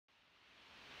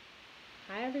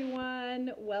Hi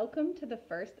everyone, welcome to the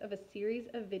first of a series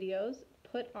of videos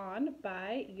put on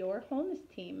by your wholeness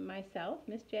team, myself,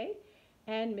 Miss J,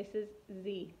 and Mrs.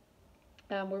 Z.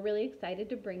 We're really excited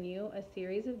to bring you a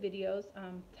series of videos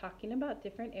talking about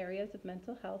different areas of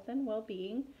mental health and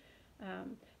well-being.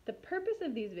 The purpose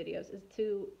of these videos is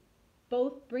to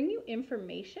both bring you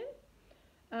information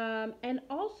and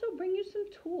also bring you some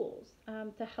tools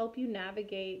to help you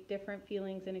navigate different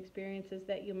feelings and experiences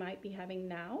that you might be having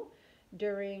now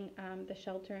during the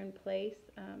shelter-in-place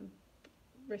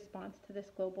response to this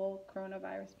global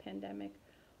coronavirus pandemic,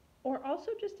 or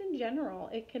also just in general.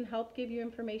 It can help give you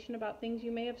information about things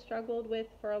you may have struggled with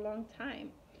for a long time.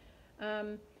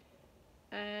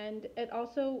 And it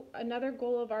also, another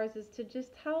goal of ours is to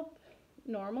just help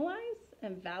normalize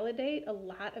and validate a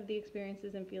lot of the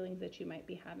experiences and feelings that you might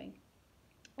be having.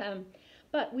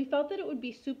 But we felt that it would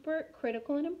be super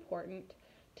critical and important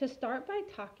to start by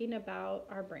talking about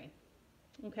our brain.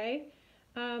 Okay,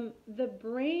 the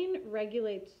brain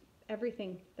regulates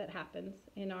everything that happens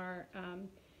in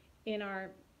our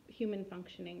human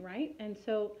functioning, right? And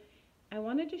so I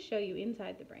wanted to show you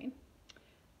inside the brain.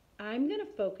 I'm going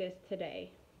to focus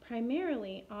today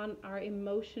primarily on our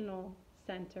emotional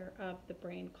center of the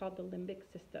brain called the limbic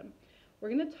system.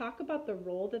 We're going to talk about the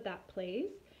role that that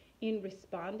plays in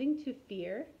responding to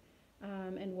fear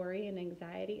and worry and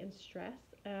anxiety and stress.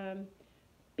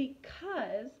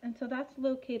 And so that's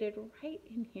located right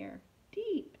in here,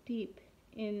 deep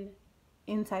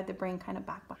inside the brain, kind of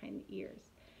back behind the ears.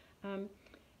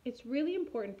 It's really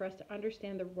important for us to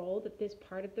understand the role that this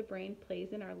part of the brain plays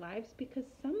in our lives, because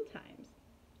sometimes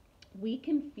we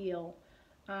can feel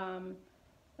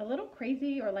a little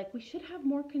crazy, or like we should have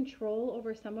more control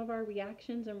over some of our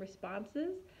reactions and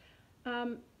responses.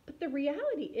 But the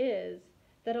reality is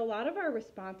that a lot of our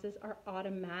responses are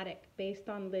automatic based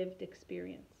on lived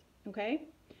experience. Okay,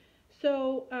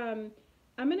 so I'm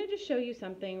going to just show you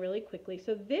something really quickly.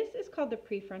 So this is called the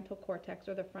prefrontal cortex,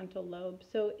 or the frontal lobe.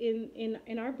 So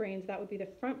in our brains, that would be the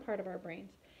front part of our brains.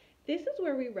 This is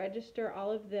where we register all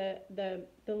of the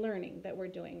learning that we're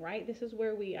doing, right? This is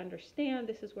where we understand.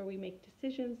 This is where we make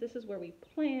decisions. This is where we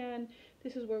plan.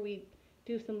 This is where we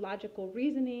do some logical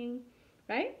reasoning,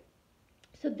 right?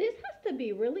 So this has to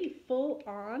be really full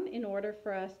on in order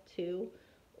for us to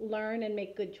learn and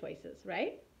make good choices,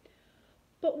 right?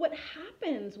 But what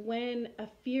happens when a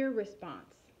fear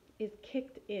response is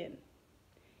kicked in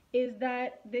is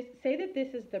that say that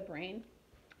this is the brain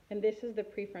and this is the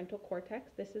prefrontal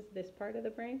cortex. This is this part of the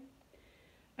brain.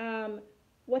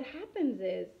 What happens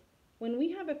is when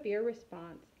we have a fear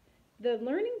response, the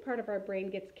learning part of our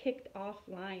brain gets kicked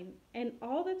offline, and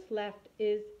all that's left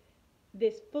is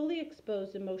this fully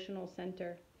exposed emotional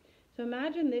center. So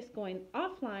imagine this going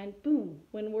offline, boom,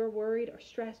 when we're worried or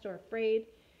stressed or afraid.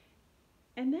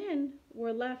 And then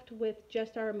we're left with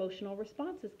just our emotional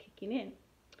responses kicking in.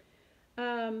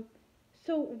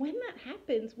 So when that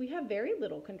happens, we have very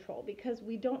little control, because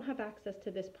we don't have access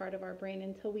to this part of our brain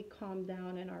until we calm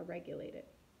down and are regulated.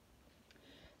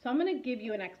 So I'm going to give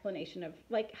you an explanation of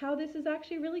like how this is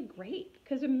actually really great.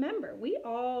 Because remember, we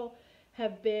all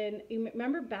have been,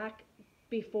 remember back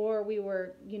before we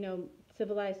were,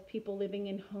 civilized people living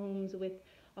in homes with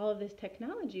all of this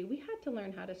technology, we had to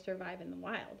learn how to survive in the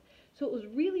wild. So it was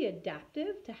really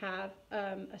adaptive to have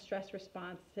a stress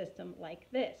response system like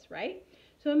this, right?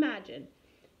 So imagine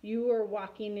you are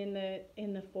walking in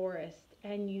the forest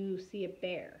and you see a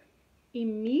bear.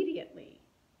 Immediately,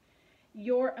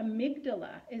 your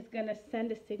amygdala is going to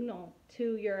send a signal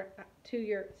to your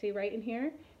see right in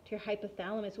here, to your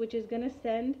hypothalamus, which is going to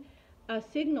send a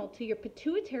signal to your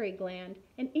pituitary gland,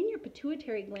 and in your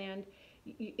pituitary gland,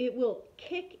 it will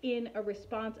kick in a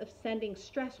response of sending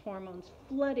stress hormones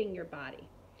flooding your body.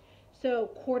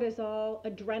 So cortisol,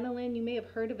 adrenaline, you may have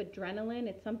heard of adrenaline.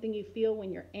 It's something you feel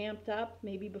when you're amped up,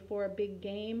 maybe before a big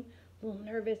game, a little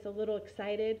nervous, a little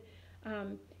excited.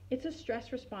 It's a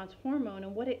stress response hormone,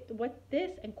 and what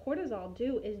this and cortisol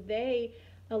do is they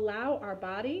allow our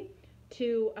body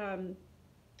to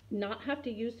not have to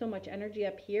use so much energy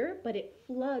up here, but it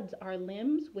floods our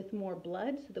limbs with more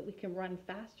blood so that we can run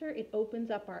faster. It opens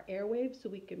up our airwaves so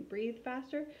we can breathe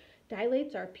faster,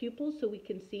 dilates our pupils so we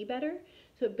can see better.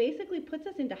 So it basically puts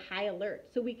us into high alert,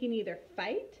 so we can either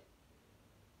fight,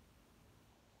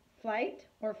 flight,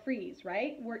 or freeze,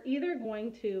 right? We're either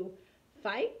going to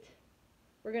fight,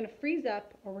 we're going to freeze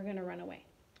up, or we're going to run away.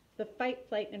 The fight,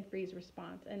 flight, and freeze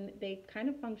response, and they kind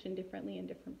of function differently in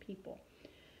different people.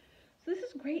 So this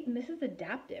is great, and this is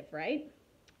adaptive, right?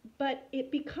 But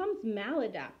it becomes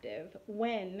maladaptive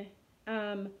when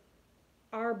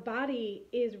our body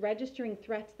is registering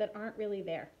threats that aren't really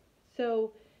there.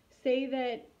 So say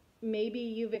that maybe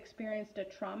you've experienced a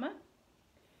trauma,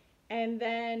 and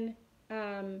then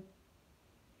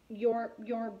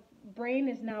your brain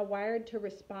is now wired to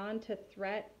respond to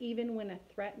threat even when a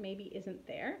threat maybe isn't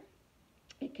there.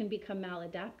 It can become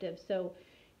maladaptive. So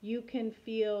you can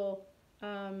feel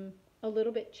a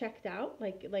little bit checked out,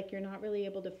 like you're not really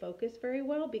able to focus very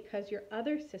well because your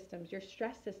other systems, your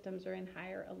stress systems, are in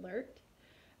higher alert.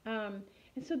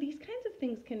 And so these kinds of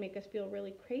things can make us feel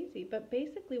really crazy. But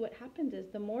basically what happens is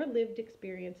the more lived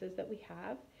experiences that we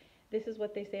have, this is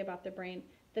what they say about the brain,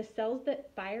 the cells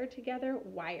that fire together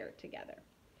wire together.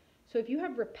 So if you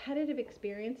have repetitive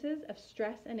experiences of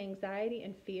stress and anxiety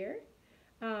and fear,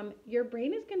 your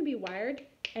brain is going to be wired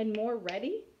and more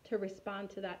ready to respond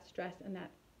to that stress and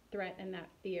that threat and that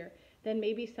fear than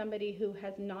maybe somebody who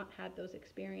has not had those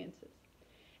experiences.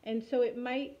 And so it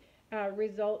might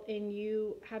result in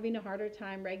you having a harder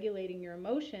time regulating your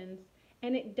emotions.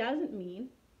 And it doesn't mean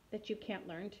that you can't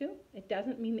learn to. It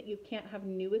doesn't mean that you can't have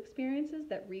new experiences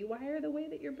that rewire the way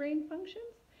that your brain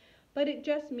functions. But it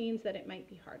just means that it might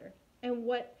be harder. And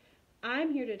what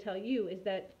I'm here to tell you is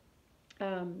that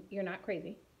you're not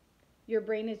crazy. Your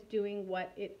brain is doing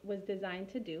what it was designed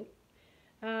to do.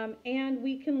 And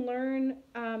we can learn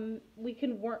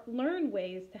learn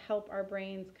ways to help our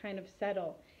brains kind of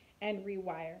settle and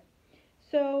rewire.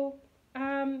 So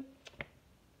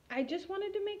I just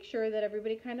wanted to make sure that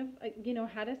everybody kind of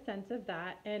had a sense of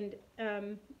that. And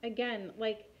again,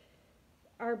 like,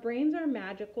 our brains are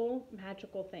magical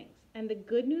things. And the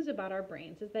good news about our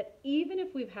brains is that even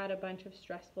if we've had a bunch of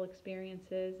stressful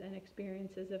experiences and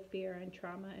experiences of fear and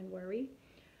trauma and worry,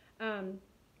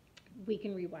 we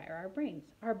can rewire our brains.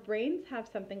 Our brains have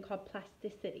something called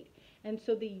plasticity. And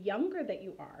so the younger that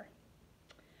you are,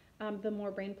 the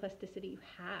more brain plasticity you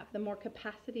have, the more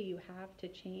capacity you have to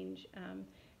change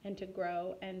and to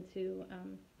grow and to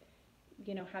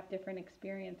have different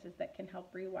experiences that can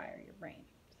help rewire your brain.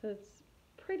 So it's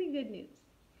pretty good news.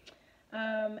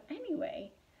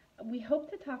 Anyway, we hope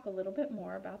to talk a little bit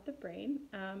more about the brain,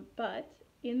 but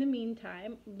in the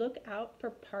meantime, look out for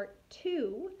part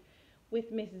 2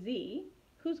 with Miss Z,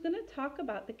 who's going to talk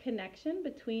about the connection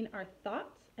between our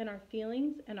thoughts and our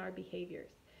feelings and our behaviors.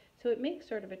 So it makes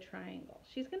sort of a triangle.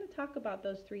 She's going to talk about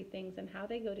those 3 things and how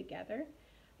they go together,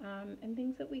 and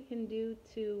things that we can do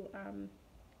to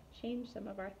change some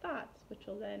of our thoughts, which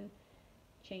will then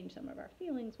change some of our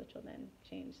feelings, which will then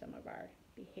change some of our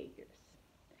behaviors.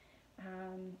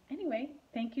 Anyway,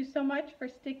 thank you so much for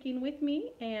sticking with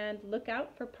me, and look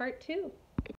out for part 2.